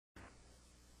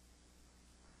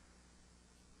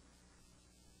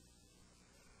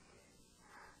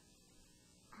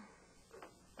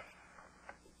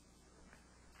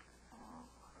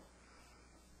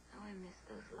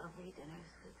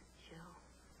dinners with Jill.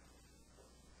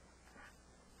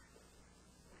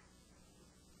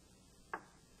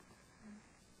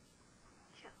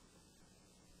 Jill.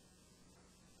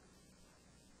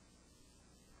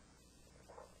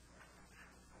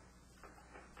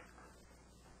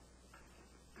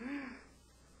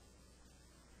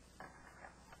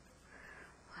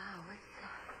 Wow, what's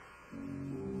that?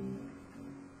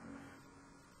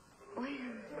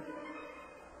 William.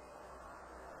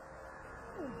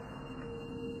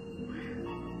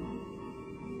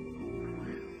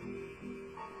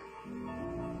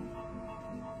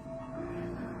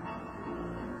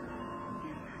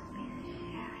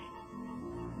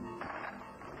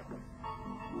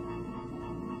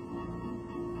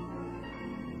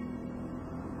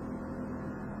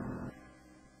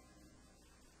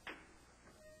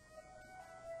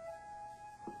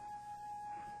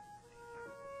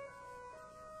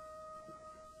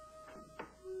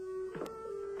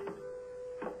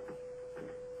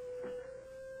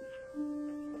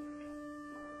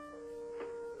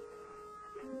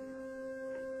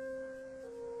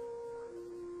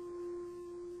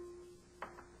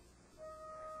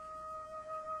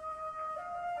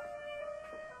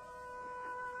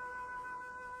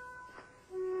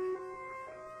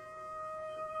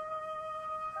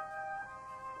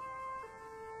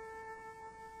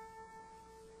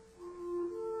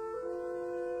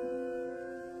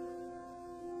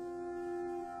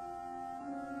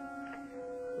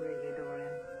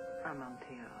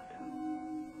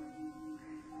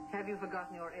 Have you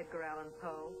forgotten your Edgar Allan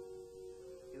Poe?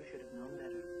 You should have known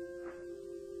better.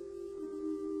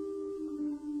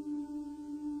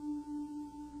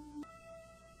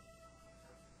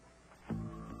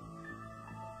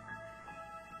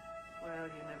 Well,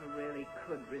 you never really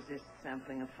could resist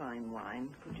sampling a fine wine,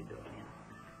 could you, Dorian?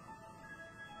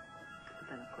 But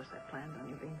then, of course, I planned on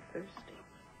you being thirsty.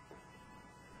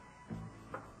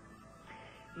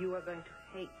 You are going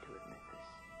to hate to admit this.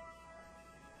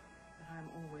 I'm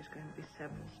always going to be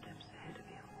several steps ahead of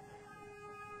you.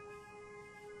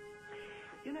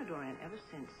 You know, Dorian, ever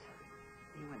since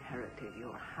you inherited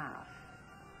your half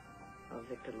of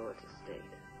Victor Lloyd's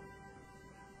estate,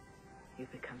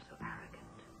 you've become so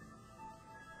arrogant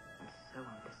and so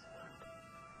undisciplined.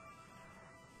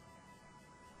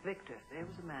 Victor, there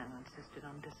was a man who insisted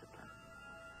on discipline.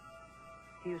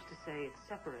 He used to say it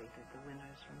separated the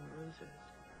winners from the losers.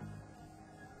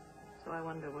 So I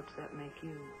wonder, what's that make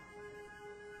you?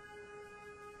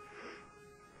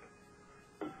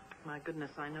 My goodness,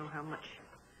 I know how much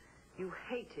you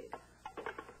hated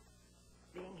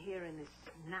being here in this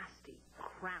nasty,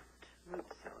 cramped root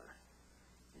cellar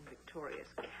in Victoria's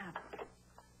cabin.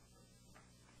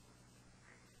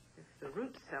 If the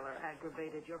root cellar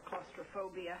aggravated your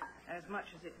claustrophobia as much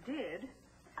as it did,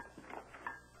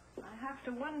 I have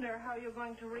to wonder how you're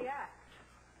going to react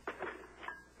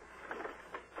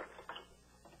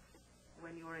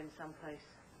when you're in someplace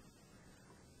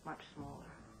much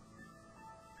smaller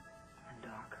and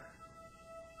darker.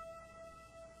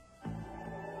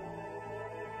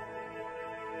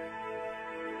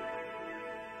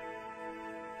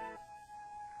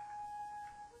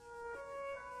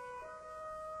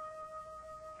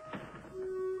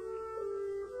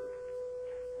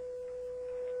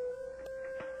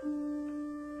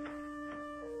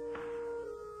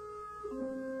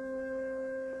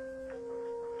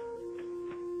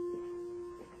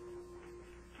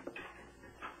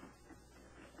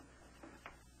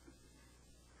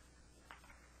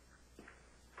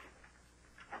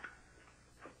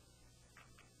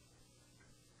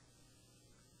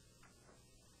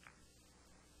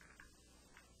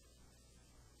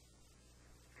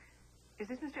 Is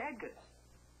this Mr. Edgar's?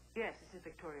 Yes, this is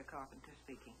Victoria Carpenter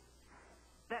speaking.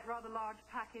 That rather large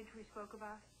package we spoke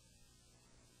about?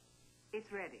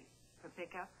 It's ready for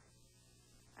pickup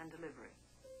and delivery.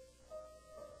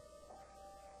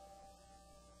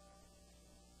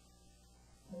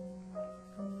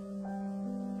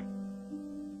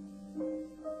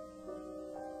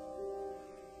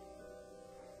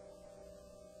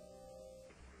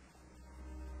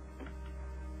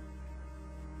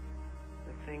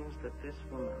 Things that this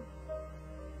woman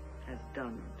has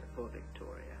done to poor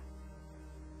Victoria.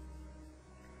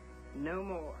 No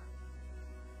more.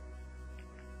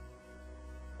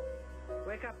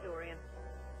 Wake up, Dorian.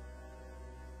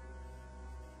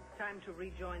 Time to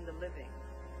rejoin the living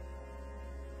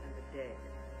and the dead.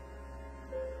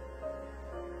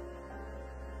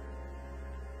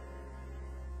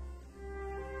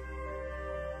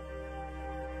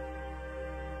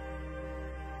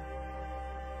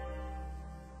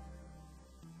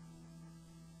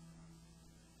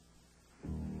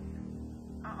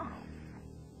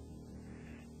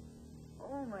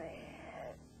 Oh, my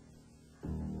head.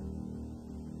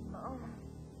 Oh.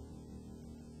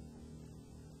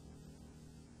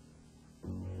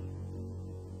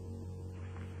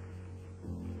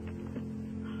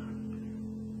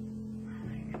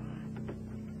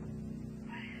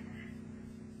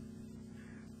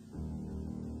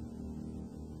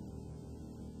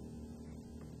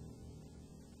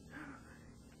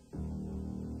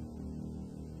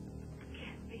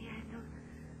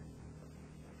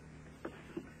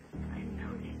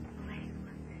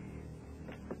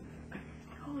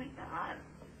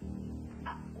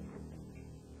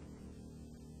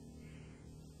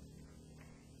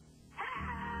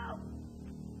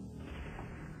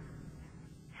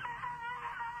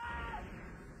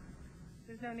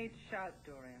 There's no need to shout,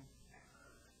 Dorian.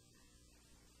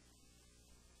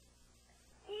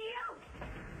 You!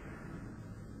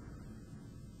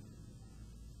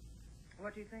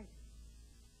 What do you think?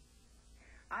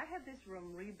 I had this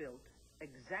room rebuilt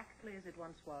exactly as it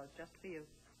once was, just for you.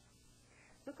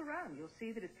 Look around. You'll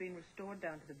see that it's been restored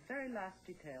down to the very last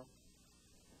detail.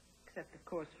 Except, of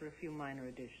course, for a few minor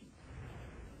additions.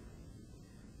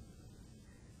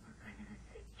 What kind of a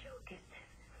sick joke is this?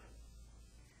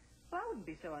 Well, I wouldn't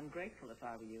be so ungrateful if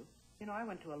I were you. You know, I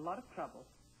went to a lot of trouble,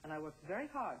 and I worked very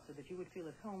hard so that you would feel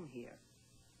at home here.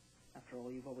 After all,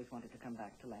 you've always wanted to come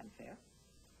back to Landfair.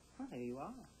 Well, there you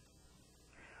are.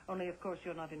 Only, of course,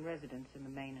 you're not in residence in the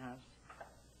main house.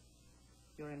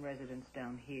 You're in residence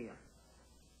down here.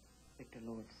 Victor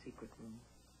Lord's secret room.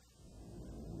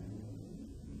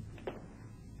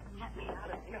 Let me out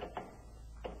of here.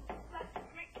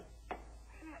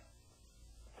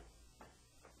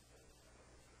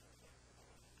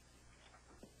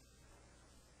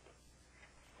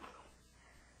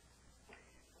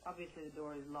 Obviously, the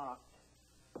door is locked.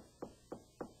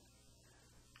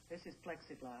 This is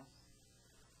plexiglass.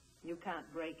 You can't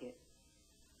break it,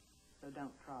 so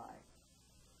don't try.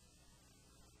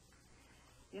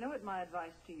 You know what my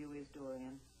advice to you is,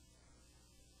 Dorian?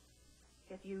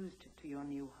 Get used to your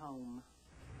new home,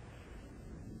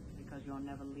 because you're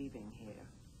never leaving here.